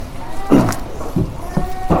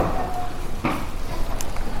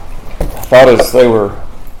thought as they were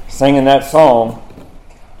singing that song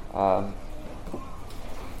about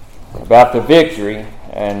the victory,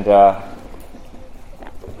 and I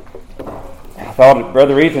thought that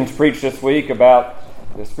Brother Ethan's preached this week about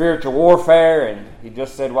the spiritual warfare, and he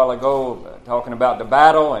just said a while ago, talking about the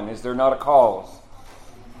battle, and is there not a cause?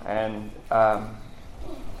 And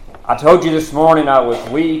I told you this morning I was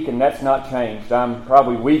weak, and that's not changed. I'm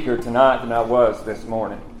probably weaker tonight than I was this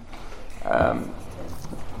morning.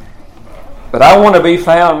 But I want to be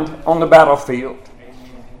found on the battlefield.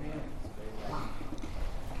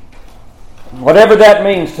 Whatever that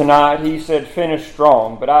means tonight, he said, finish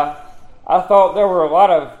strong. But I thought there were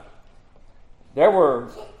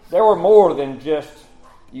more than just,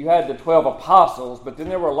 you had the 12 apostles, but then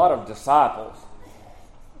there were a lot of disciples.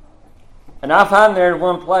 And I find there in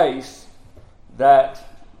one place that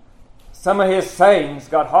some of his sayings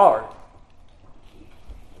got hard.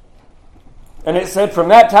 And it said, from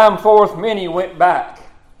that time forth, many went back,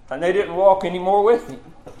 and they didn't walk anymore with him.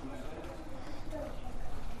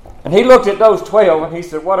 And he looked at those 12, and he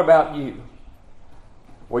said, what about you?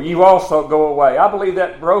 Will you also go away? I believe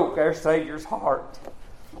that broke our Savior's heart.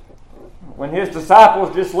 When his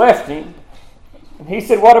disciples just left him, and he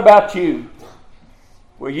said, what about you?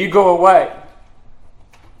 Will you go away?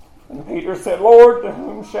 And Peter said, Lord, to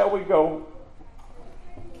whom shall we go?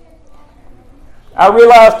 I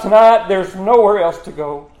realize tonight there's nowhere else to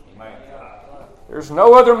go. There's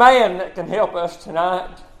no other man that can help us tonight.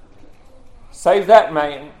 Save that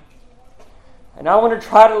man. And I want to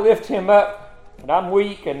try to lift him up. And I'm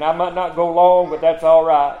weak and I might not go long, but that's all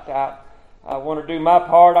right. I want to do my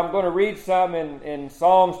part. I'm going to read some in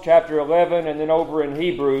Psalms chapter 11 and then over in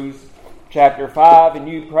Hebrews chapter 5. And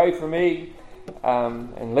you pray for me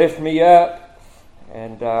and lift me up.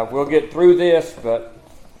 And we'll get through this, but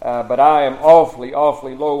I am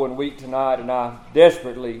awfully low and weak tonight, and I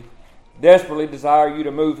desperately desire you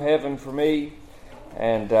to move heaven for me,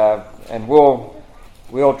 and we'll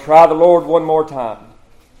try the Lord one more time.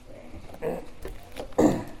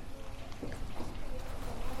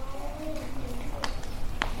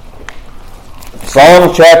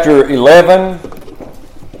 Psalm chapter 11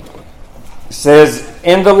 says,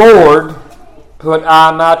 in the Lord put I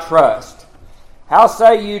my trust. How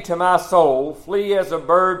say you to my soul, flee as a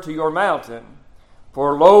bird to your mountain?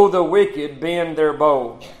 For lo, the wicked bend their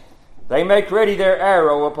bow. They make ready their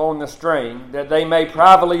arrow upon the string, that they may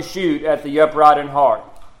privately shoot at the upright in heart.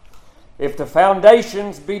 If the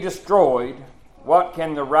foundations be destroyed, what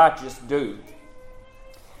can the righteous do?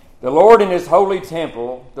 The Lord in his holy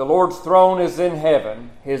temple, the Lord's throne is in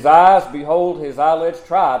heaven. His eyes, behold, his eyelids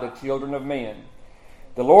try the children of men.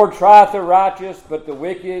 The Lord trieth the righteous, but the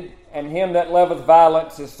wicked and him that loveth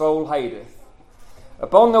violence his soul hateth.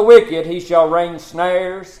 Upon the wicked he shall rain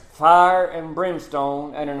snares, fire and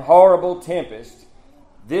brimstone, and an horrible tempest.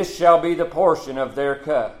 This shall be the portion of their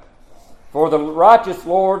cup. For the righteous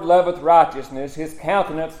Lord loveth righteousness, his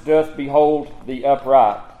countenance doth behold the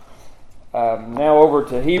upright. Now over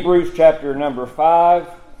to Hebrews chapter number 5.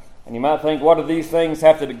 And you might think, what do these things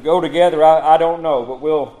have to go together? I don't know, but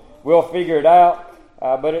we'll figure it out.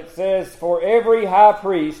 But it says, for every high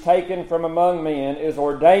priest taken from among men is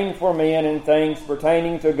ordained for men in things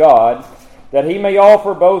pertaining to God, that he may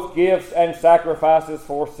offer both gifts and sacrifices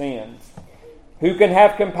for sins, who can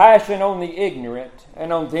have compassion on the ignorant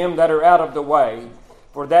and on them that are out of the way,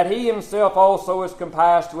 for that he himself also is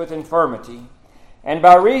compassed with infirmity. And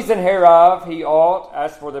by reason hereof he ought,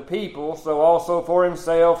 as for the people, so also for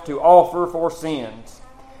himself, to offer for sins.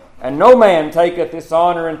 And no man taketh this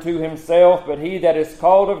honor unto himself, but he that is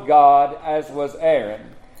called of God, as was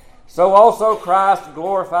Aaron. So also Christ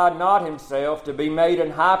glorified not himself to be made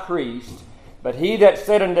an high priest, but he that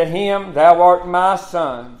said unto him, Thou art my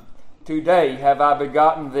son, today have I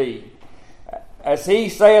begotten thee. As he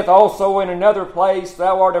saith also in another place,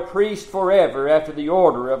 Thou art a priest forever after the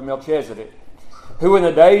order of Melchizedek, who in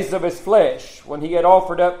the days of his flesh, when he had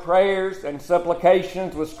offered up prayers and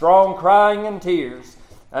supplications with strong crying and tears,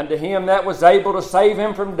 unto him that was able to save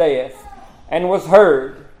him from death, and was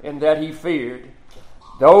heard, in that he feared.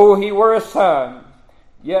 Though he were a son,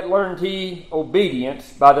 yet learned he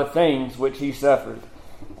obedience by the things which he suffered.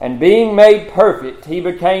 And being made perfect, he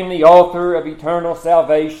became the author of eternal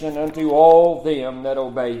salvation unto all them that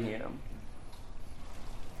obey him.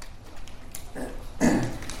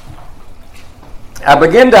 I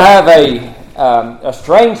began to have a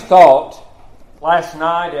strange thought last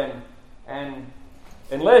night, and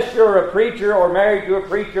unless you're a preacher or married to a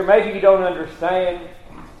preacher, maybe you don't understand.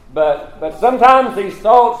 But sometimes these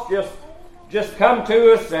thoughts just come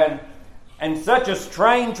to us in such a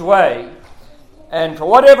strange way. And for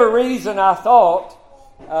whatever reason, I thought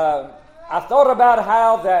I thought about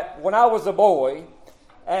how that when I was a boy,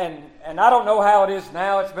 and I don't know how it is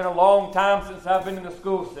now. It's been a long time since I've been in the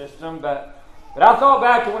school system, but I thought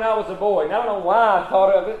back to when I was a boy, and I don't know why I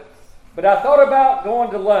thought of it, but I thought about going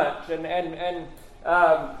to lunch, and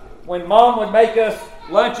when Mom would make us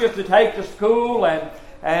lunches to take to school, and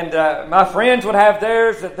my friends would have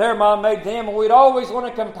theirs that their mom made them, and we'd always want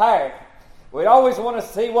to compare. We'd always want to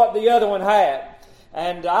see what the other one had.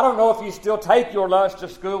 And I don't know if you still take your lunch to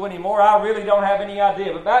school anymore. I really don't have any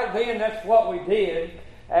idea. But back then, that's what we did.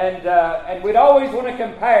 And we'd always want to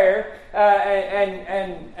compare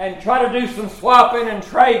and try to do some swapping and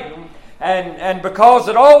trading. And because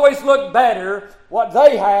it always looked better what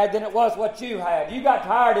they had than it was what you had. You got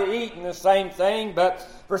tired of eating the same thing, but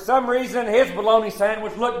for some reason his bologna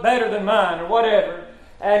sandwich looked better than mine or whatever.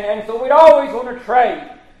 And so we'd always want to trade.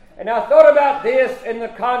 And I thought about this in the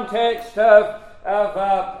context of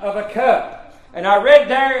a cup. And I read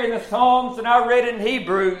there in the Psalms and I read in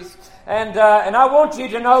Hebrews. And I want you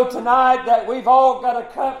to know tonight that we've all got a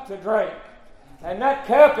cup to drink. And that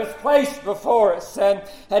cup is placed before us. And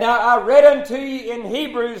I read unto you in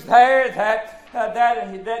Hebrews there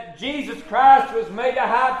that Jesus Christ was made a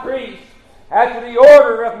high priest after the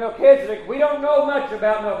order of Melchizedek. We don't know much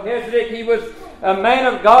about Melchizedek. He was a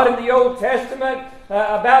man of God in the Old Testament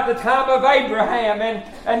about the time of Abraham.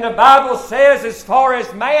 And the Bible says, as far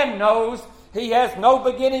as man knows, he has no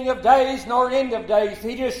beginning of days nor end of days.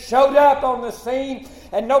 He just showed up on the scene,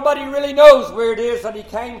 and nobody really knows where it is that he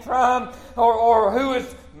came from or who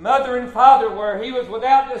his mother and father were. He was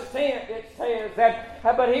without descent, it says.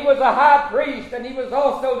 But he was a high priest, and he was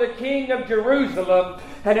also the king of Jerusalem.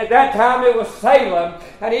 And at that time it was Salem.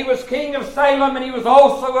 And he was king of Salem, and he was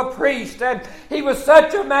also a priest. And he was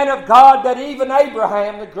such a man of God that even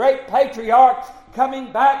Abraham, the great patriarch,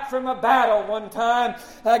 coming back from a battle one time,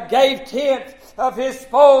 gave tenth of his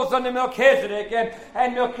spoils unto Melchizedek.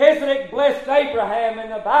 And Melchizedek blessed Abraham.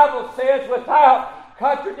 And the Bible says, without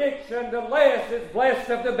contradiction, the less is blessed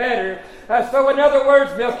of the better. So in other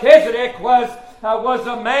words, Melchizedek was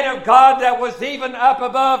a man of God that was even up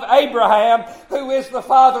above Abraham, who is the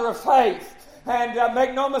father of faith. And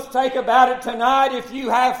make no mistake about it tonight, if you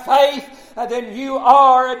have faith, then you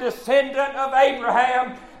are a descendant of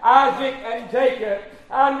Abraham, Isaac, and Jacob.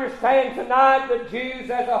 I understand tonight that Jews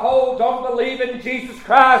as a whole don't believe in Jesus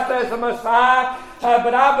Christ as the Messiah,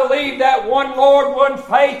 but I believe that one Lord, one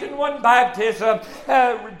faith, and one baptism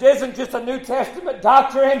isn't just a New Testament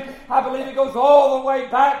doctrine. I believe it goes all the way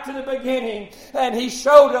back to the beginning. And he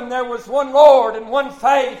showed them there was one Lord and one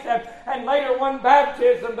faith, and later one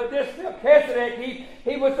baptism. But this Melchizedek,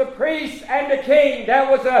 he was a priest and a king.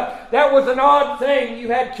 That was an odd thing. You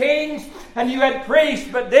had kings and you had priests,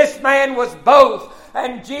 but this man was both.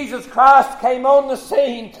 And Jesus Christ came on the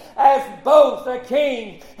scene as both a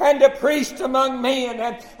king and a priest among men.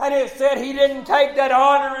 And it said he didn't take that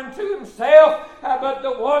honor unto himself, but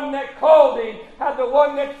the one that called him, the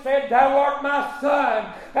one that said, "Thou art my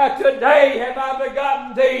son, today have I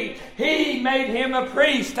begotten thee." He made him a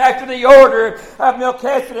priest after the order of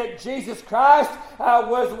Melchizedek. Jesus Christ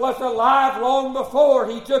was alive long before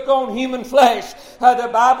he took on human flesh. The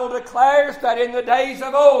Bible declares that in the days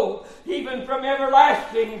of old, even from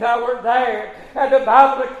everlasting, thou wert there. The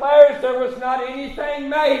Bible declares there was not anything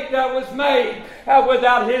made that was made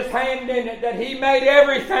without his hand in it. That he made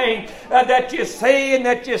everything that you see and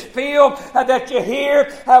that you feel, that you hear,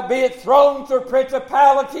 be it thrones or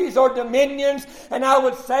principalities or dominions. And I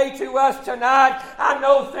would say to us tonight, I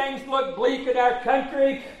know things look bleak in our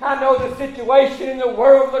country. I know the situation in the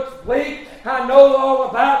world looks bleak. I know all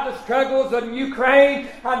about the struggles in Ukraine.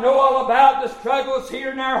 I know all about the struggles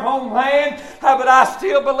here in our homeland. But I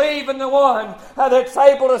still believe in the one that's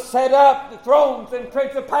able to set up the thrones and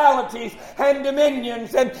principalities and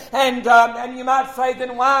dominions. And you might say,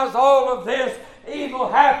 then why is all of this evil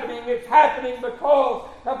happening? It's happening because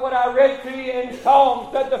of what I read to you in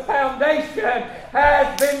Psalms, that the foundation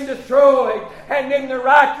has been destroyed, and then the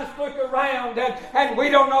righteous look around and we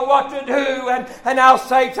don't know what to do. And I'll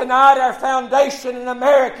say tonight, our foundation in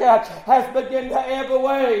America has begun to ebb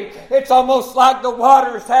away. It's almost like the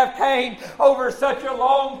waters have came over such a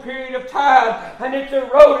long period of time, and it's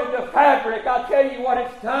eroded the fabric. I'll tell you what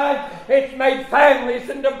it's done. It's made families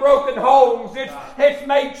into broken homes. It's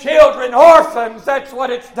made children orphans. That's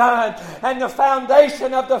what it's done. And the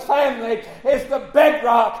foundation of the family is the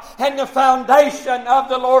bedrock and the foundation of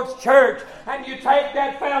the Lord's church. and you take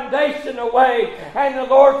that foundation away, and the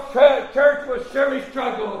Lord's church will surely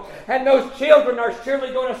struggle, and those children are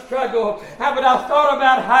surely going to struggle. But I thought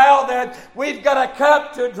about how that we've got a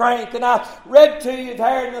cup to drink, and I read to you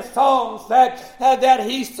there in the Psalms that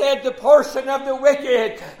he said the portion of the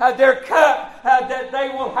wicked, their cup that they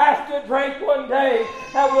will have to drink one day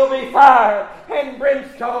will be fire and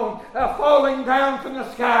brimstone falling down from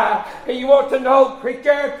the sky. You want to know,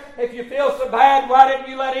 preacher, if you feel so bad, why didn't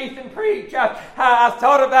you let Ethan preach? I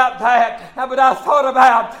thought about that, but I thought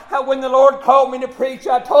about when the Lord called me to preach.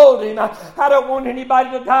 I told him I don't want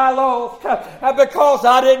anybody to die lost because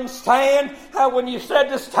I didn't stand when you said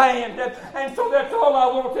to stand. And so that's all I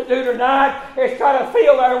want to do tonight is try to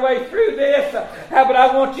feel our way through this. But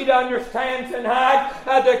I want you to understand tonight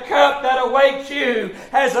the cup that awaits you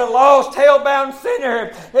as a lost, hell-bound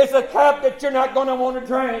sinner is a cup that you're not going to want to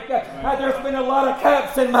drink. There's been a lot of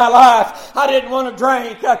cups in my life I didn't want to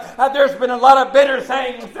drink. There's been a lot of bitter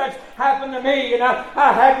things that's happened to me, and I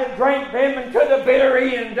had to drink them until the bitter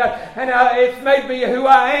end. And it's made me who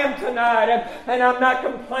I am tonight. And I'm not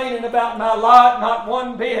complaining about my lot, not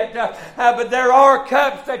one bit. But there are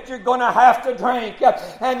cups that you're going to have to drink,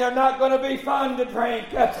 and they're not going to be fun to drink.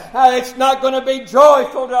 It's not going to be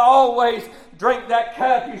joyful to always drink that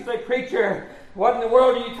cup. You say, preacher, what in the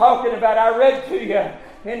world are you talking about? I read to you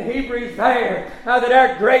in Hebrews there that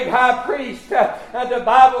our great high priest, the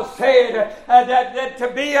Bible said that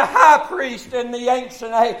to be a high priest in the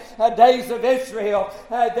ancient days of Israel,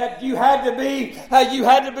 that you had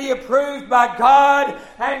to be approved by God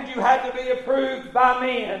and you had to be approved by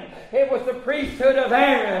men. It was the priesthood of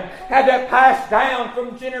Aaron that passed down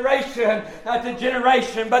from generation to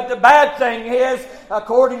generation. But the bad thing is,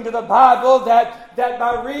 according to the Bible, that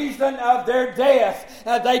by reason of their death,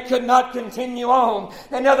 they could not continue on.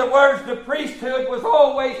 In other words, the priesthood was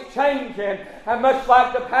always changing. Much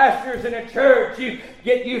like the pastors in a church, you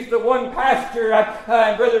get used to one pastor,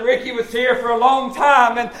 and Brother Ricky was here for a long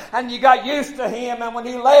time, and you got used to him, and when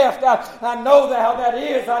he left, I know how that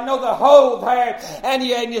is. I know the hold there, and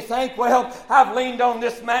you think, well, I've leaned on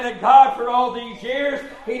this man of God for all these years.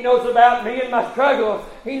 He knows about me and my struggles.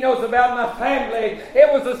 He knows about my family.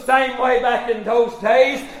 It was the same way back in those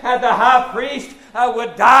days. The high priest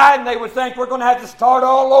would die, and they would think we're going to have to start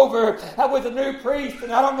all over with a new priest,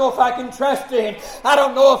 and I don't know if I can trust him. I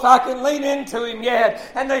don't know if I can lean into him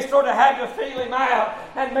yet. And they sort of had to feel him out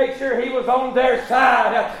and make sure he was on their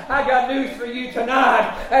side. I got news for you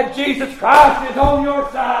tonight. Jesus Christ is on your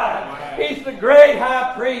side. He's the great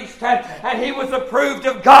high priest, and he was approved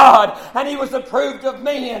of God, and he was approved of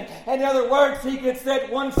men. In other words, he could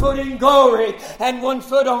set one foot in glory and one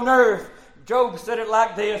foot on earth. Job said it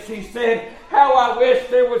like this. He said, how I wish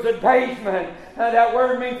there was a daysman. That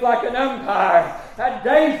word means like an umpire. A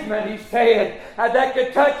daysman, he said, that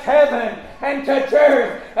could touch heaven and touch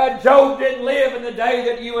earth. Job didn't live in the day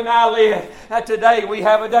that you and I live. Today we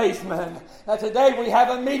have a daysman. Today we have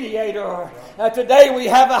a mediator. Today we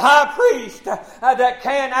have a high priest that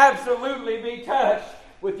can absolutely be touched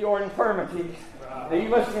with your infirmities. Now you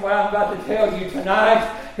listen to what I'm about to tell you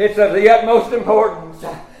tonight. It's of the utmost importance.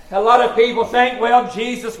 A lot of people think, well,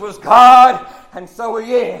 Jesus was God, and so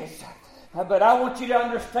he is. But I want you to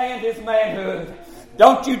understand his manhood.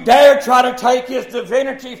 Don't you dare try to take his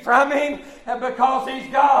divinity from him because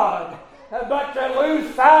he's God. But to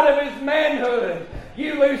lose sight of his manhood,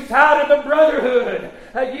 you lose sight of the brotherhood,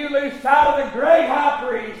 you lose sight of the great high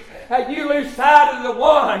priest, you lose sight of the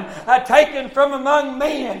one taken from among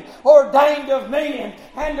men, ordained of men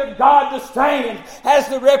and of God to stand as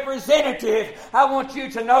the representative. I want you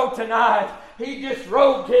to know tonight, he just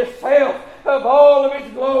robed himself of all of his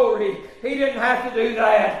glory. He didn't have to do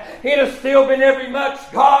that. He'd have still been every much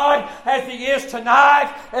God as he is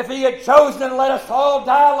tonight if he had chosen to let us all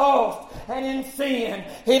die lost and in sin.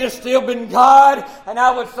 He'd have still been God, and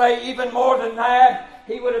I would say even more than that,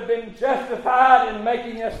 he would have been justified in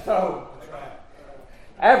making us so.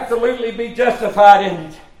 Absolutely be justified in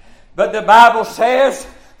it. But the Bible says,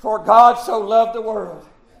 for God so loved the world.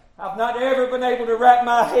 I've not ever been able to wrap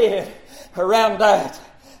my head around that,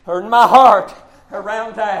 or in my heart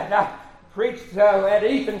around that. I preached at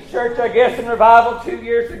Ethan's church, I guess, in revival 2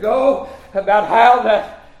 years ago about how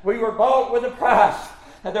that we were bought with a price.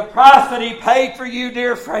 The price that he paid for you,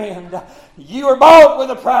 dear friend. You were bought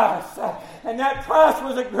with a price. And that price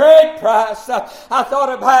was a great price. I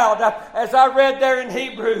thought about, as I read there in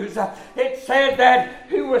Hebrews, it said that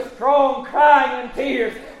who was strong, crying in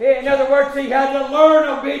tears. In other words, he had to learn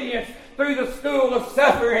obedience through the school of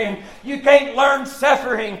suffering. You can't learn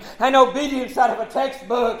suffering and obedience out of a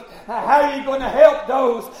textbook. How are you going to help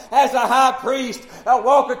those as a high priest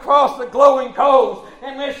walk across the glowing coals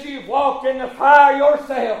unless you've walked in the fire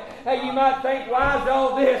yourself. You might think, why is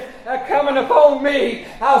all this coming upon me?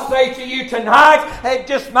 I'll say to you tonight, it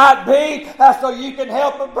just might be so you can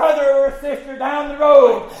help a brother or a sister down the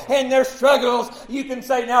road in their struggles. You can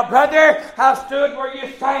say, now brother, I've stood where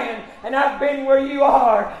you stand, and I've been where you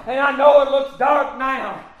are, and I know it looks dark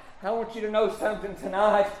now. I want you to know something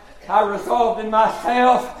tonight. I resolved in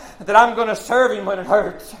myself that I'm going to serve Him when it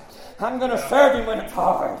hurts. I'm going to serve Him when it's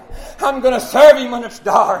hard. I'm going to serve Him when it's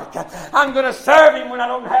dark. I'm going to serve Him when I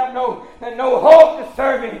don't have no hope to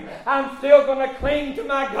serve Him. I'm still going to cling to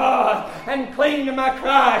my God and cling to my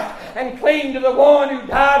Christ and cling to the one who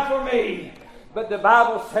died for me. But the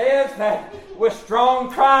Bible says that with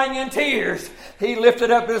strong crying and tears, He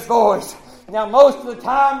lifted up His voice. Now, most of the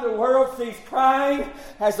time, the world sees crying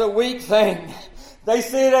as a weak thing. They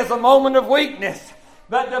see it as a moment of weakness.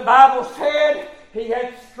 But the Bible said He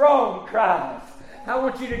had strong cries. I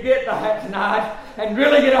want you to get that tonight and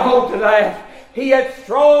really get a hold of that. He had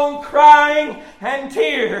strong crying and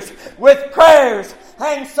tears with prayers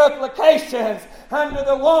and supplications unto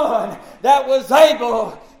the one that was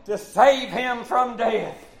able to save him from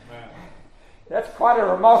death. Amen. That's quite a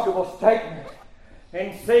remarkable statement.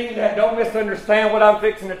 And seeing that, don't misunderstand what I'm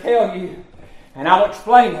fixing to tell you. And I'll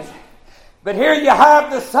explain it. But here you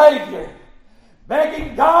have the Savior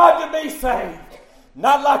begging God to be saved.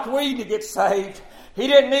 Not like we to get saved. He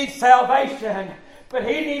didn't need salvation, but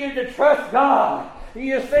he needed to trust God.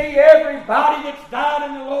 You see, everybody that's died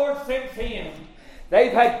in the Lord since Him,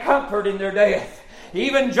 they've had comfort in their death.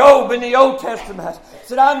 Even Job in the Old Testament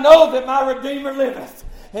said, I know that my Redeemer liveth.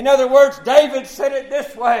 In other words, David said it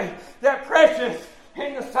this way, that precious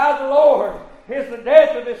in the sight of the Lord is the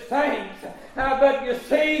death of His saints. But you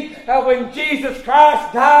see, when Jesus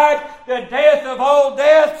Christ died, the death of all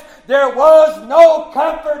deaths, there was no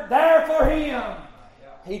comfort there for Him.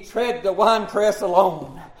 He tread the winepress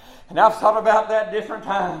alone. And I've thought about that different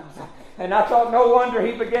times. And I thought, no wonder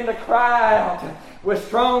he began to cry out with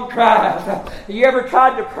strong cries. You ever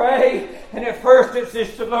tried to pray, and at first it's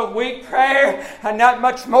just a little weak prayer, and not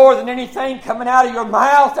much more than anything coming out of your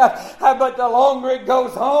mouth, but the longer it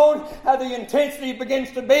goes on, the intensity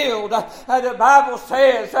begins to build. The Bible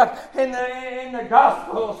says in the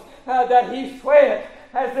Gospels that he sweat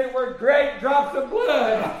as it were great drops of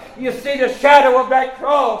blood. You see the shadow of that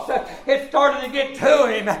cross. It started to get to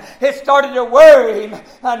him. It started to worry him.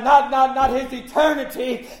 Not his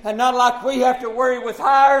eternity, and not like we have to worry with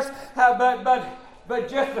ours, but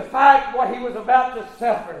just the fact what he was about to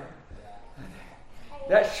suffer.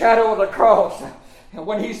 That shadow of the cross. And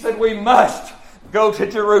when he said we must go to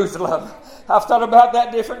Jerusalem, I've thought about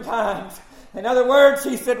that different times. In other words,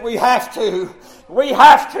 he said we have to. We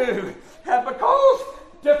have to. Because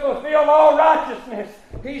to fulfill all righteousness,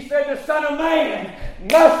 he said the Son of Man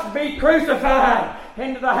must be crucified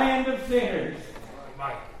into the hand of sinners.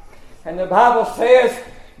 And the Bible says,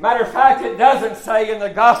 matter of fact, it doesn't say in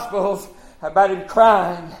the Gospels about him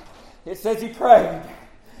crying. It says he prayed.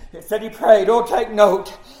 It said he prayed. Oh, take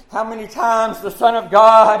note how many times the Son of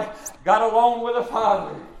God got along with the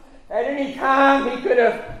Father. At any time he could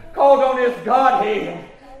have called on his Godhead.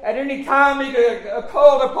 At any time he could have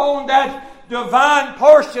called upon that divine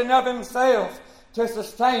portion of himself to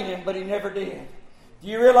sustain him, but he never did. Do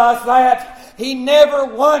you realize that? He never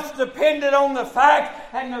once depended on the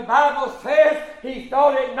fact, and the Bible says he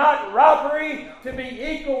thought it not robbery to be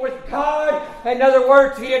equal with God. In other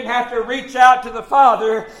words, he didn't have to reach out to the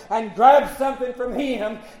Father and grab something from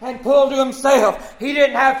Him and pull to himself. He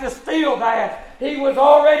didn't have to steal that. He was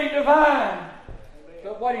already divine.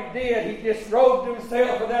 But what he did, he disrobed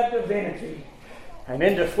himself of that divinity. And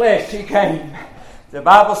into flesh he came. The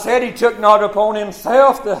Bible said he took not upon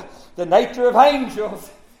himself the nature of angels,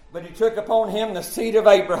 but he took upon him the seed of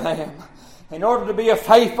Abraham. In order to be a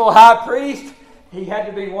faithful high priest, he had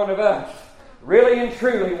to be one of us. Really and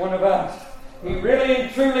truly one of us. He really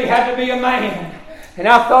and truly had to be a man. And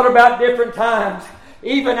I've thought about different times,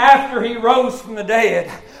 even after he rose from the dead,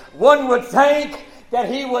 one would think that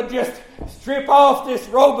he would just strip off this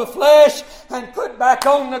robe of flesh and put back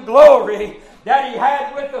on the glory that he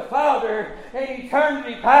had with the Father in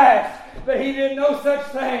eternity past. But he did no such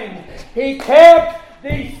thing. He kept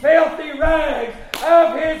these filthy rags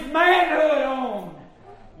of his manhood on.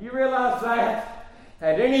 You realize that?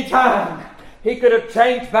 At any time, he could have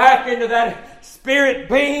changed back into that spirit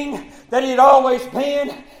being that he'd always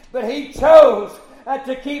been, but he chose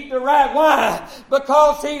to keep the rag. Why?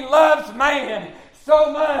 Because he loves man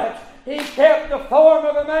so much. He kept the form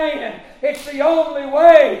of a man. It's the only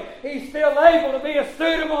way he's still able to be a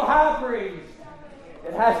suitable high priest.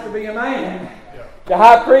 It has to be a man. The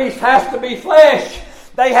high priest has to be flesh.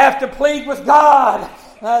 They have to plead with God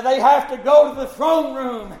They have to go to the throne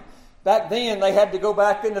room. Back then, they had to go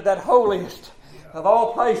back into that holiest of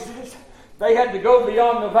all places. They had to go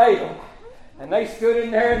beyond the veil. And they stood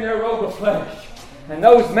in there in their robe of flesh. And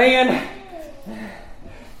those men,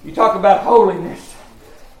 you talk about holiness.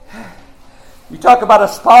 You talk about a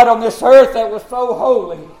spot on this earth that was so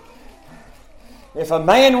holy. If a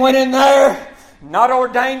man went in there, not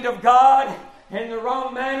ordained of God, in the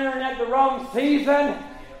wrong manner and at the wrong season,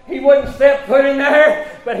 he wouldn't step foot in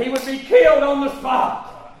there, but he would be killed on the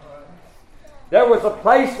spot. There was a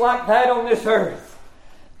place like that on this earth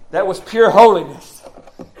that was pure holiness.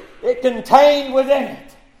 It contained within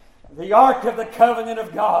it the Ark of the Covenant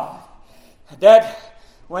of God. That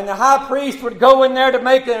when the high priest would go in there to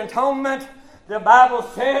make an atonement, the Bible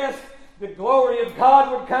says the glory of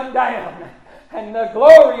God would come down. And the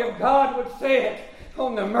glory of God would sit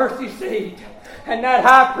on the mercy seat. And that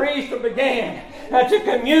high priest would begin to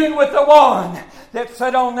commune with the one that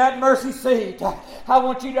sat on that mercy seat. I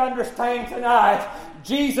want you to understand tonight,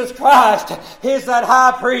 Jesus Christ is that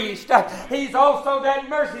high priest. He's also that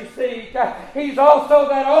mercy seat. He's also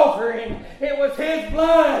that offering. It was His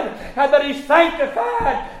blood that He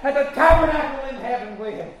sanctified at the tabernacle in heaven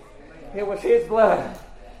with. It was His blood.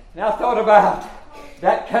 And I thought about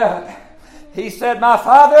that cup. He said, "My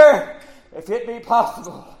Father, if it be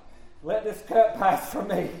possible, let this cup pass from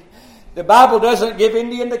me." The Bible doesn't give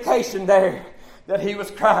any indication there that He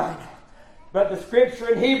was crying. But the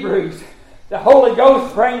Scripture in Hebrews, the Holy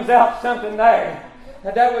Ghost brings out something there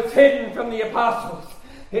that was hidden from the apostles.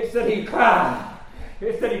 It said He cried.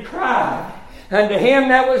 It said He cried unto Him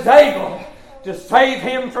that was able to save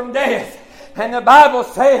him from death. And the Bible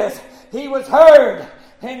says He was heard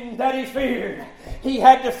and that He feared. He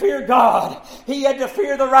had to fear God. He had to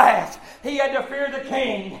fear the wrath. He had to fear the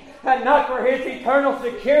King. And not for His eternal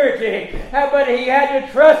security, but He had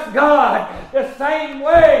to trust God the same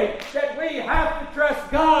way that we have to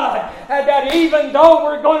trust God. And that even though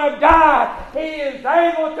we're going to die, He is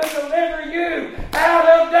able to deliver you out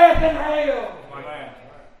of death and hell. Amen.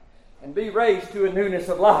 And be raised to a newness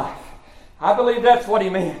of life. I believe that's what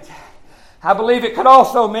He meant. I believe it could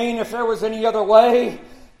also mean, if there was any other way,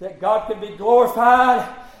 that God could be glorified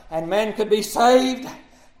and man could be saved.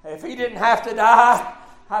 If He didn't have to die,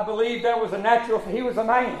 I believe there was a natural... He was a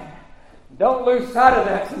man. Don't lose sight of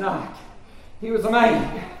that tonight. He was a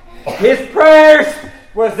man. His prayers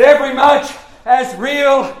was every much as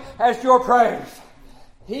real as your prayers.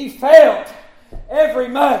 He felt every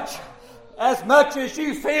much as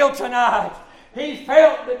you feel tonight. He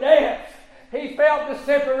felt the depths. He felt the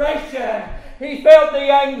separation. He felt the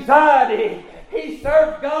anxiety. He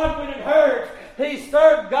served God when it hurt. He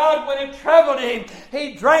served God when it troubled him.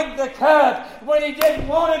 He drank the cup when he didn't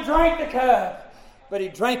want to drink the cup. But he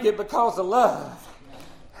drank it because of love.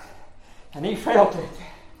 And he felt it.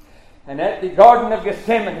 And at the Garden of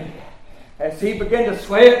Gethsemane, as he began to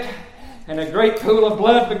sweat and a great pool of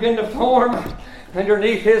blood began to form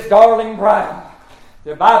underneath his darling brow,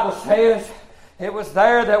 the Bible says it was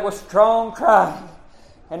there that was strong crying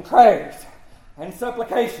and prayers and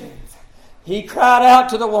supplications. He cried out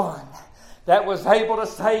to the one that was able to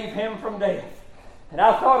save him from death. And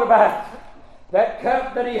I thought about that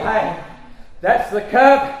cup that he had. That's the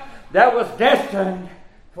cup that was destined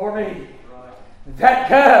for me. That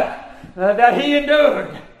cup that he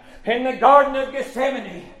endured in the Garden of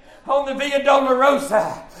Gethsemane, on the Via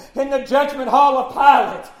Dolorosa, in the judgment hall of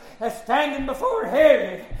Pilate, standing before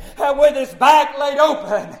Herod, with his back laid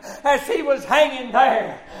open, as he was hanging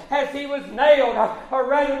there, as he was nailed, or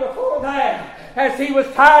rather before that, as he was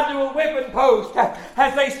tied to a whipping post,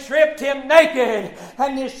 as they stripped him naked,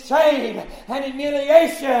 and his shame and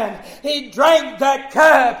humiliation, he drank that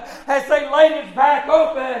cup as they laid his back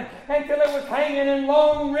open until it was hanging in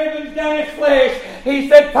long ribbons down his flesh. He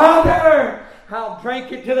said, "Father, I'll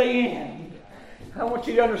drink it to the end." I want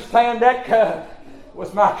you to understand that cup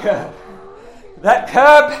was my cup. That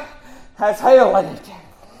cup has hell in it.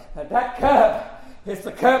 That cup is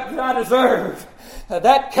the cup that I deserve.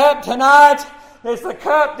 That cup tonight is the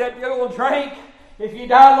cup that you will drink if you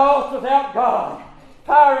die lost without God.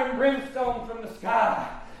 Fire and brimstone from the sky.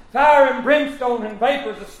 Fire and brimstone and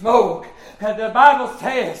vapors of smoke. The Bible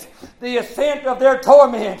says the ascent of their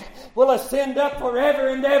torment will ascend up forever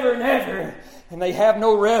and ever and ever. And they have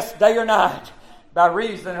no rest day or night by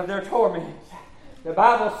reason of their torments. The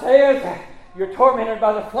Bible says you're tormented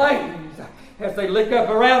by the flames as they lick up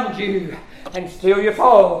around you, and still you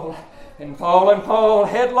fall, and fall,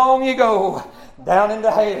 headlong you go, down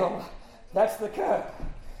into hell. That's the cup.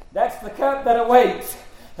 That's the cup that awaits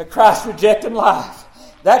a Christ-rejecting life.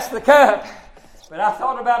 That's the cup. But I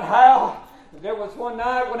thought about how there was one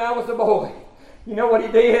night when I was a boy, You know what he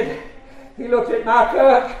did? He looked at my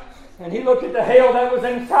cup, and he looked at the hell that was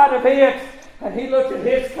inside of it, and he looked at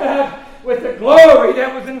his cup with the glory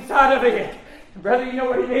that was inside of it. And brother, you know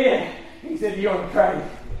what he did? He said, "Do you want to trade?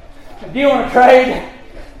 Do you want to trade?"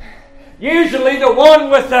 Usually the one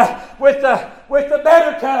with the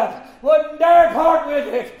better cup wouldn't dare part with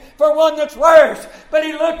it for one that's worse. But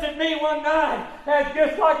he looked at me one night, as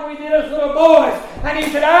just like we did as little boys, and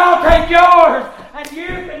he said, "I'll take yours, and you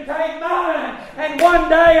can take mine, and one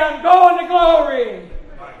day I'm going to glory."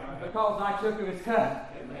 Because I took of his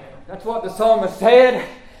cup. That's what the psalmist said.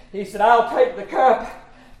 He said, "I'll take the cup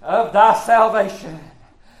of thy salvation."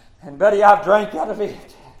 And buddy, I've drank out of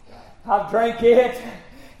it. I've drank it.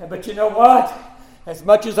 But you know what? As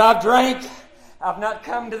much as I've drank, I've not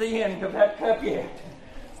come to the end of that cup yet.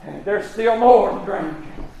 There's still more to drink.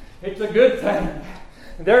 It's a good thing.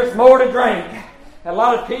 There's more to drink. A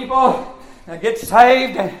lot of people get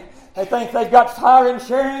saved and they think they've got fire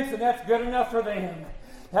insurance and that's good enough for them.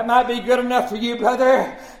 That might be good enough for you,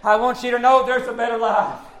 brother. I want you to know there's a better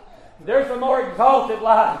life. There's a more exalted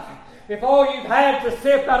life. If all you've had to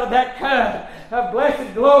sip out of that cup of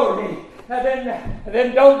blessed glory,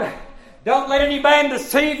 then don't let any man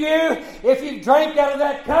deceive you. If you drank out of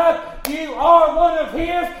that cup, you are one of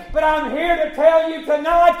his. But I'm here to tell you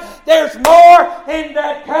tonight, there's more in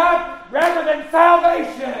that cup rather than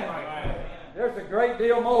salvation. Amen. There's a great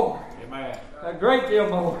deal more. Amen. A great deal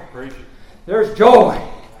more. There's joy.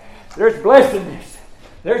 There's blessedness.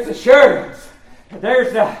 There's assurance.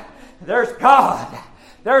 There's God.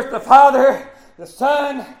 There's the Father, the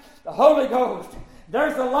Son, the Holy Ghost.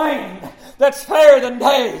 There's a land that's fairer than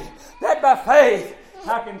day, that by faith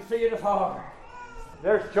I can see it afar.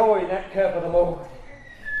 There's joy in that cup of the Lord.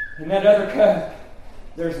 In that other cup,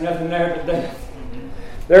 there's nothing there but death.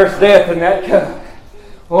 There's death in that cup.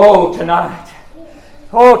 Oh, tonight,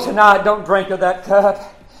 don't drink of that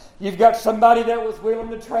cup. You've got somebody that was willing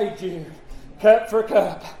to trade you cup for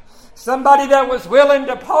cup. Somebody that was willing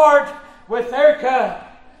to part with their cup.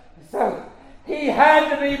 So he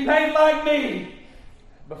had to be made like me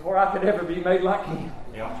before I could ever be made like him.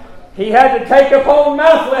 Yeah. He had to take upon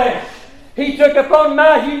my flesh. He took upon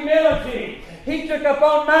my humility. He took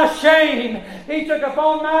upon my shame. He took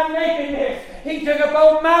upon my nakedness. He took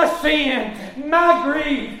upon my sin, my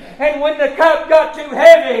grief. And when the cup got too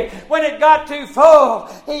heavy, when it got too full,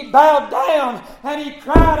 he bowed down and he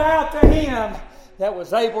cried out to him that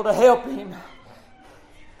was able to help him.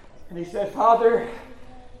 And he said, "Father,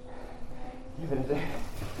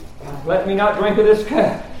 let me not drink of this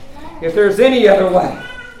cup if there's any other way."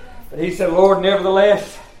 But he said, "Lord,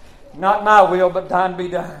 nevertheless, not my will, but thine be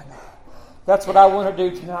done." That's what I want to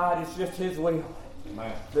do tonight. It's just his will.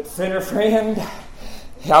 Amen. But sinner friend,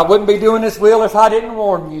 I wouldn't be doing this will if I didn't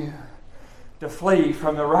warn you to flee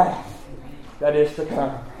from the wrath that is to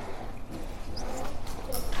come.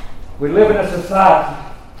 We live in a society,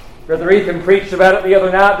 Brother Ethan preached about it the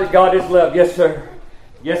other night, that God is love. Yes, sir.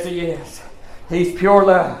 Yes, he is. He's pure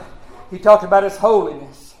love. He talked about his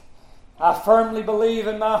holiness. I firmly believe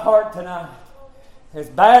in my heart tonight, as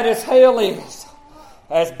bad as hell is,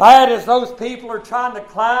 as bad as those people are trying to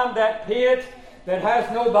climb that pit that has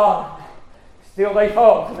no bottom, still they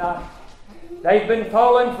fall tonight. They've been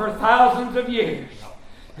falling for thousands of years,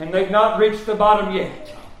 and they've not reached the bottom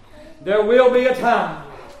yet. There will be a time.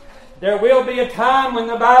 There will be a time when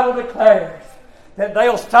the Bible declares that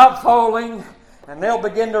they'll stop falling and they'll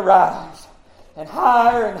begin to rise. And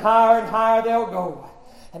higher and higher and higher they'll go.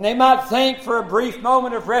 And they might think for a brief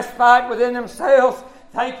moment of respite within themselves,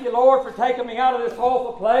 "Thank you, Lord, for taking me out of this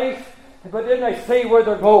awful place." But then they see where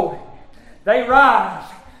they're going. They rise.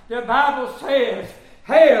 The Bible says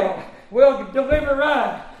hell will deliver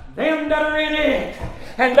up them that are in it.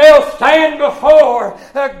 And they'll stand before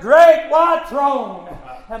a great white throne.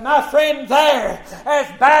 And my friend, there, as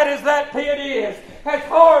bad as that pit is, as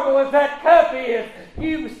horrible as that cup is,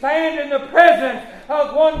 you stand in the presence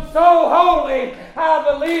of one so holy, I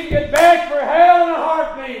believe you'd beg for hell in a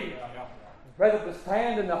heartbeat. Rather to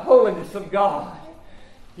stand in the holiness of God,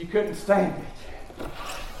 you couldn't stand it.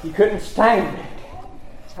 You couldn't stand it.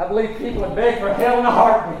 I believe people would beg for hell in a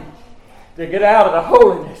heartbeat to get out of the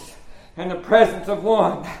holiness and the presence of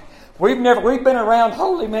one. We've been around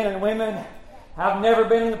holy men and women. I've never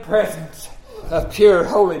been in the presence of pure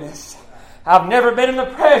holiness. I've never been in the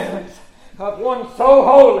presence of one so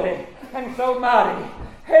holy and so mighty.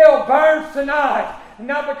 Hell burns tonight,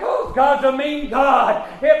 not because God's a mean God.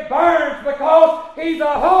 It burns because He's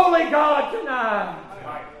a holy God tonight.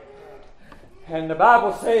 And the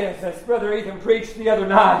Bible says, as Brother Ethan preached the other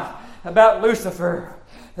night about Lucifer,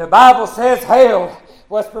 the Bible says hell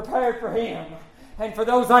was prepared for him. And for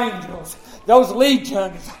those angels, those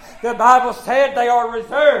legions, the Bible said they are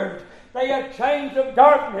reserved. They have chains of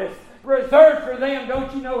darkness reserved for them.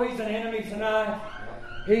 Don't you know he's an enemy tonight?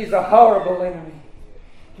 He's a horrible enemy.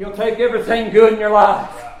 He'll take everything good in your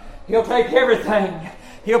life. He'll take everything.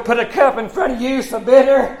 He'll put a cup in front of you so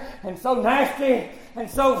bitter and so nasty and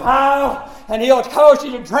so vile, and he'll cause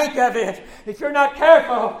you to drink of it. If you're not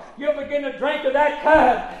careful, you'll begin to drink of that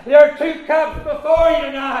cup. There are 2 cups before you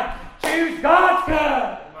tonight. Choose God's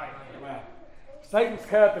cup. Satan's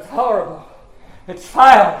cup is horrible. It's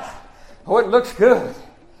foul. Oh, it looks good.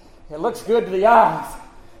 It looks good to the eyes.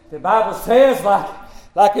 The Bible says,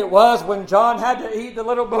 like it was when John had to eat the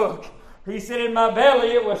little book. He said, in my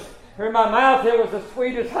belly in my mouth it was as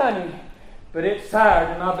sweet as honey, but it soured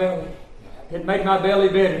in my belly. It made my belly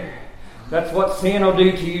bitter. That's what sin will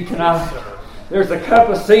do to you tonight. There's a cup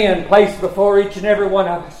of sin placed before each and every one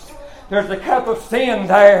of us. There's a cup of sin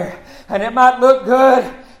there, and it might look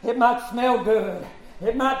good. It might smell good.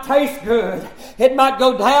 It might taste good. It might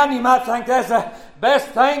go down. You might think that's the best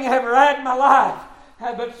thing I ever had in my life.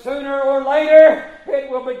 But sooner or later, it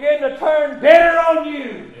will begin to turn bitter on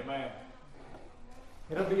you. Amen.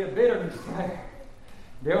 It'll be a bitterness there.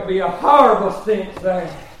 There'll be a horrible stench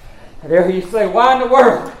there. And there you say, why in the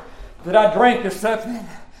world did I drink of something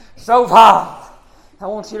so vile? I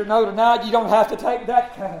want you to know tonight you don't have to take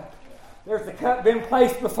that cup. There's a cup been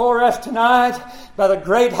placed before us tonight by the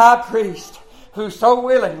great high priest who so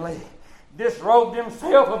willingly disrobed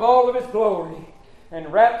himself of all of his glory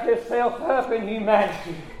and wrapped himself up in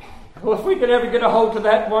humanity. Well, if we could ever get a hold of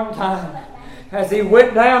that one time, as he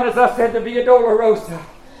went down, as I said, to Via Dolorosa,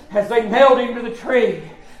 as they nailed him to the tree,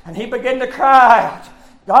 and he began to cry out,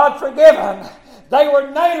 God forgive them. They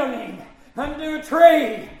were nailing him unto a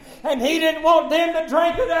tree, and he didn't want them to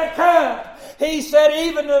drink of that cup. He said,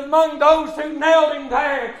 even among those who nailed him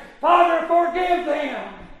there, Father, forgive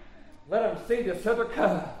them. Let them see this other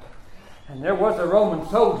cup. And there was a Roman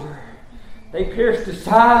soldier. They pierced his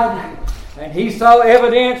side, and he saw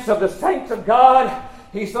evidence of the saints of God.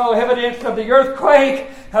 He saw evidence of the earthquake,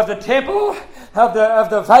 of the temple, of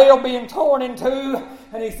the veil being torn in two.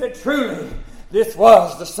 And he said, truly, this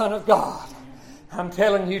was the Son of God. I'm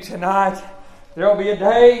telling you tonight, there will be a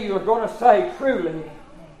day you are going to say, truly,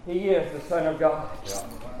 He is the Son of God.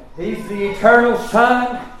 He's the eternal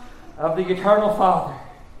Son of the eternal Father.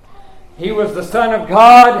 He was the Son of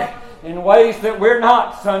God in ways that we're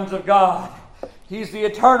not sons of God. He's the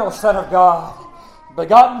eternal Son of God,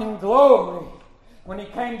 begotten in glory. When He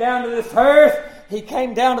came down to this earth, He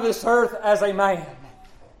came down to this earth as a man.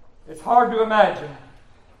 It's hard to imagine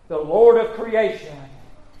the Lord of creation,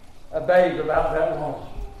 a babe about that long.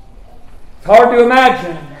 It's hard to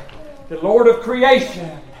imagine the Lord of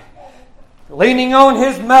creation leaning on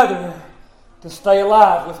His mother to stay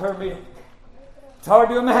alive with her milk. It's hard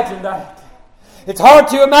to imagine that. It's hard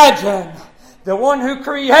to imagine the one who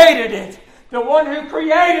created it, the one who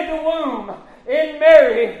created the womb in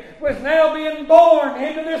Mary, was now being born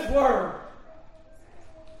into this world.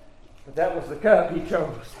 But that was the cup He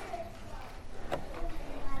chose.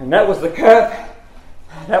 And that was the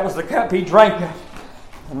cup He drank it.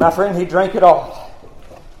 And my friend, He drank it all.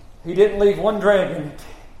 He didn't leave one drag in it.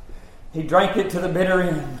 He drank it to the bitter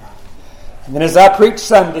end. And then as I preached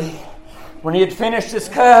Sunday, when He had finished His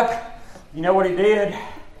cup, you know what He did?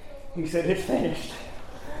 He said, it's finished.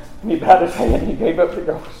 And He bowed His head and He gave up the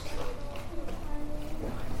ghost.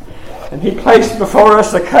 And He placed before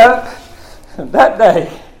us a cup that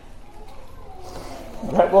day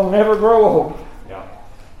that will never grow old. Yeah.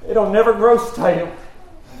 It'll never grow stale.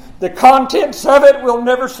 The contents of it will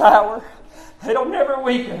never sour. It'll never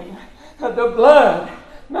weaken. The blood,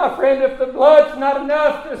 my friend, if the blood's not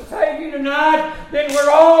enough to save you tonight, then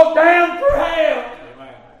we're all down for hell.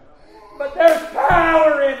 Amen. But there's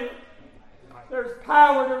power in it. There's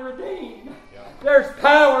power to redeem. There's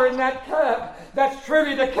power in that cup. That's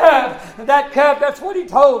truly the cup. And that cup, that's what He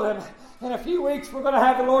told them. In a few weeks, we're going to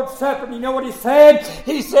have the Lord's Supper. And you know what He said?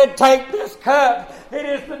 He said, take this cup. It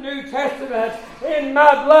is the New Testament in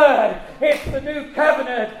my blood. It's the new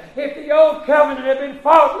covenant. If the old covenant had been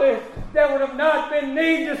faultless, there would have not been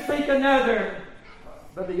need to seek another.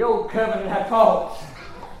 But the old covenant had faults.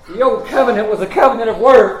 The old covenant was a covenant of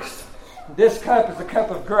works. This cup is a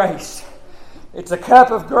cup of grace. It's a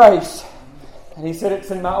cup of grace. And He said,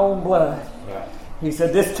 it's in my own blood. He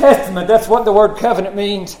said, this testament, that's what the word covenant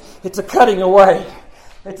means. It's a cutting away.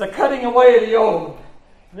 It's a cutting away of the old.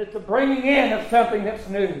 And it's a bringing in of something that's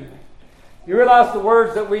new. You realize the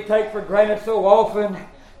words that we take for granted so often?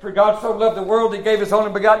 For God so loved the world, He gave His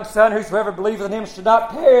only begotten Son, whosoever believes in Him should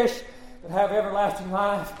not perish, but have everlasting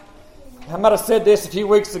life. I might have said this a few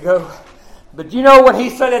weeks ago. But you know what he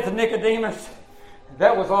said to Nicodemus?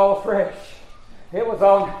 That was all fresh. It was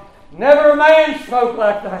all, never a man spoke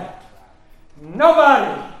like that.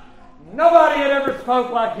 Nobody had ever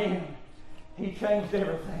spoke like him. He changed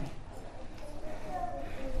everything.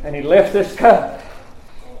 And he left this cup.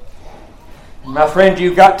 My friend,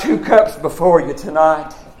 you've got 2 cups before you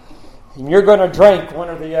tonight. And you're going to drink one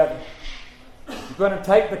or the other. You're going to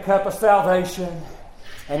take the cup of salvation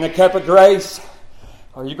and the cup of grace,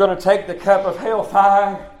 or you're going to take the cup of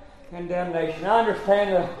hellfire and damnation. I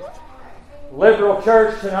understand the liberal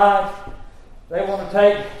church tonight, they want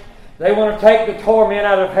to take the torment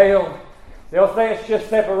out of hell. They'll say it's just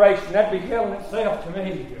separation. That'd be hell in itself to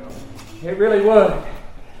me. It really would.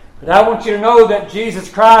 But I want you to know that Jesus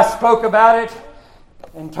Christ spoke about it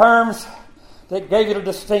in terms that gave it a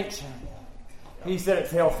distinction. He said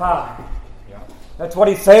it's hellfire. That's what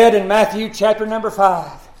he said in Matthew chapter number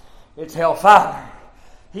 5. It's hellfire.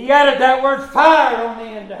 He added that word fire on the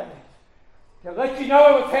end of it to let you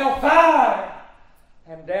know it was hellfire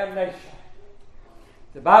and damnation.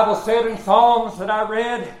 The Bible said in Psalms that I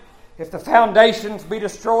read, if the foundations be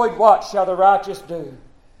destroyed, what shall the righteous do?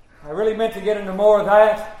 I really meant to get into more of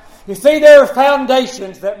that. You see, there are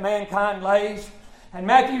foundations that mankind lays. And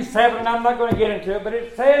Matthew 7, and I'm not going to get into it, but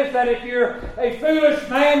it says that if you're a foolish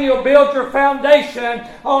man, you'll build your foundation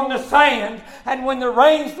on the sand. And when the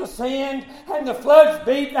rains descend and the floods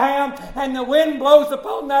beat down and the wind blows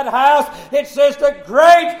upon that house, it says that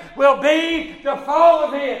great will be the fall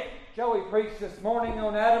of it. Joey preached this morning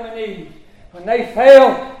on Adam and Eve. When they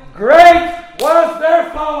fell, great was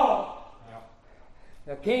their fall.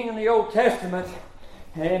 The king in the Old Testament,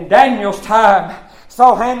 in Daniel's time,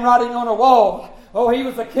 saw handwriting on a wall. Oh, he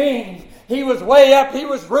was a king. He was way up. He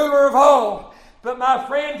was ruler of all. But my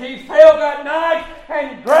friend, he fell that night,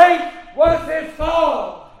 and great was his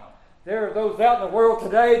fall. There are those out in the world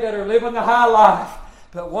today that are living the high life.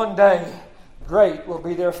 But one day, great will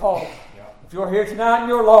be their fall. If you're here tonight and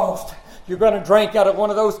you're lost, you're going to drink out of one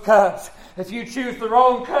of those cups. If you choose the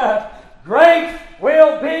wrong cup, great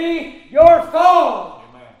will be your fall.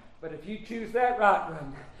 Amen. But if you choose that right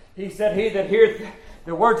one, he said, he that heareth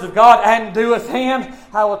the words of God and doeth him,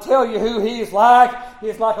 I will tell you who he is like. He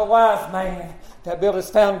is like a wise man that built his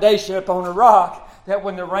foundation upon a rock, that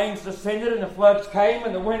when the rains descended and the floods came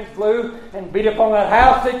and the winds blew and beat upon that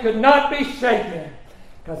house, it could not be shaken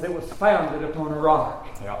because it was founded upon a rock.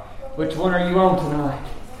 Yeah. Which one are you on tonight?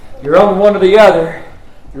 You're on one or the other.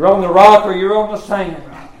 You're on the rock or you're on the sand.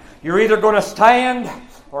 You're either going to stand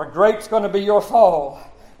or great's going to be your fall.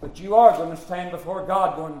 But you are going to stand before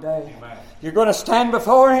God one day. Amen. You're going to stand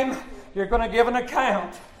before Him. You're going to give an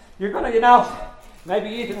account. You're going to, maybe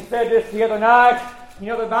Ethan said this the other night.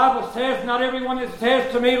 The Bible says, not everyone that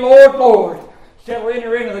says to me, Lord, Lord, shall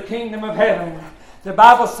enter into the kingdom of heaven. The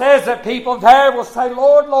Bible says that people there will say,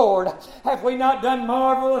 Lord, Lord, have we not done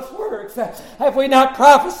marvelous works? Have we not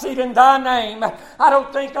prophesied in Thy name? I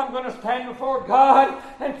don't think I'm going to stand before God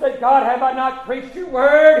and say, God, have I not preached Your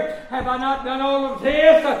word? Have I not done all of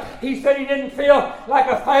this? He said he didn't feel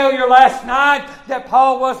like a failure last night, that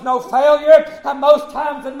Paul was no failure. Most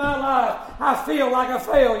times in my life, I feel like a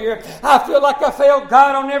failure. I feel like I failed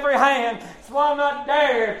God on every hand. So I'll not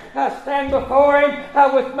dare stand before Him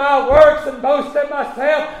with my works and boast of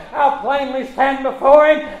myself. I'll plainly stand before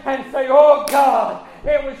Him and say, oh God,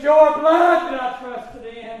 it was Your blood that I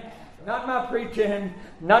trusted in. Not my preaching,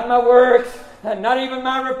 not my works, and not even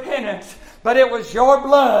my repentance, but it was Your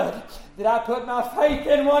blood that I put my faith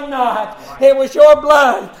in one night. It was Your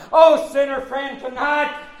blood. Oh, sinner friend,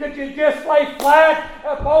 tonight, could you just lay flat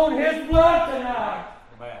upon His blood tonight?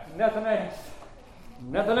 Amen. Nothing else.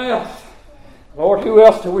 Nothing else. Lord, who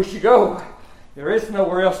else do we should go? There is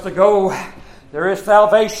nowhere else to go. There is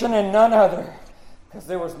salvation in none other, because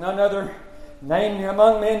there was none other name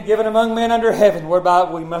among men, given among men under heaven, whereby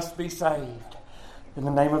we must be saved. In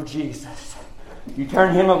the name of Jesus. You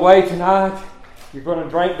turn Him away tonight, you're going to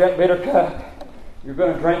drink that bitter cup. You're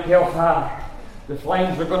going to drink hellfire. The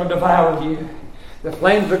flames are going to devour you. The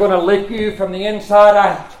flames are going to lick you from the inside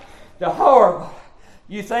out. The horrible.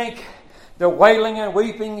 You think the wailing and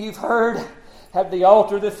weeping you've heard at the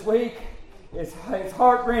altar this week is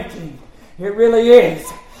heart-wrenching. It really is.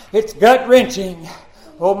 It's gut-wrenching.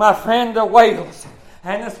 Oh, my friend, the wails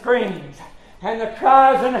and the screams and the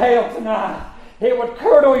cries in hell tonight. It would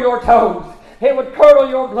curdle your toes. It would curdle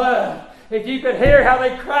your blood if you could hear how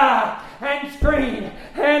they cry and scream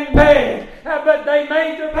and beg. But they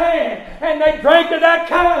made their bed and they drank of that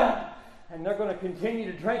cup. And they're going to continue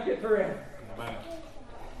to drink it forever. Amen.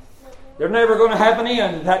 They're never going to have an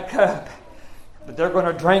end to that cup. But they're going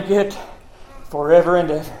to drink it forever and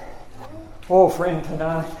ever. Oh, friend,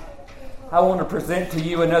 tonight, I want to present to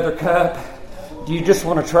you another cup. Do you just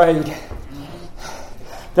want to trade?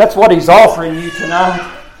 That's what He's offering you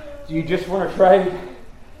tonight. Do you just want to trade?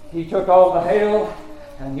 He took all the hell,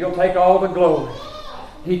 and you'll take all the glory.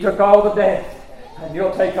 He took all the death, and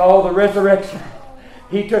you'll take all the resurrection.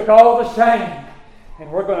 He took all the shame, and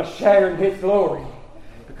we're going to share in His glory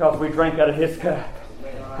because we drank out of His cup.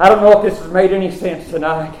 I don't know if this has made any sense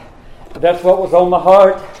tonight, but that's what was on my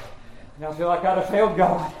heart. And I feel like I'd have failed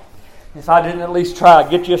God if I didn't at least try to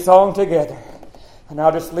get you a song together. And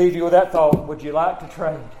I'll just leave you with that thought. Would you like to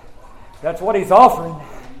trade? That's what He's offering.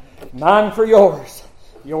 Mine for yours,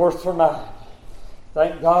 yours for mine.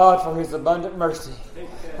 Thank God for His abundant mercy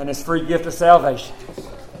and His free gift of salvation.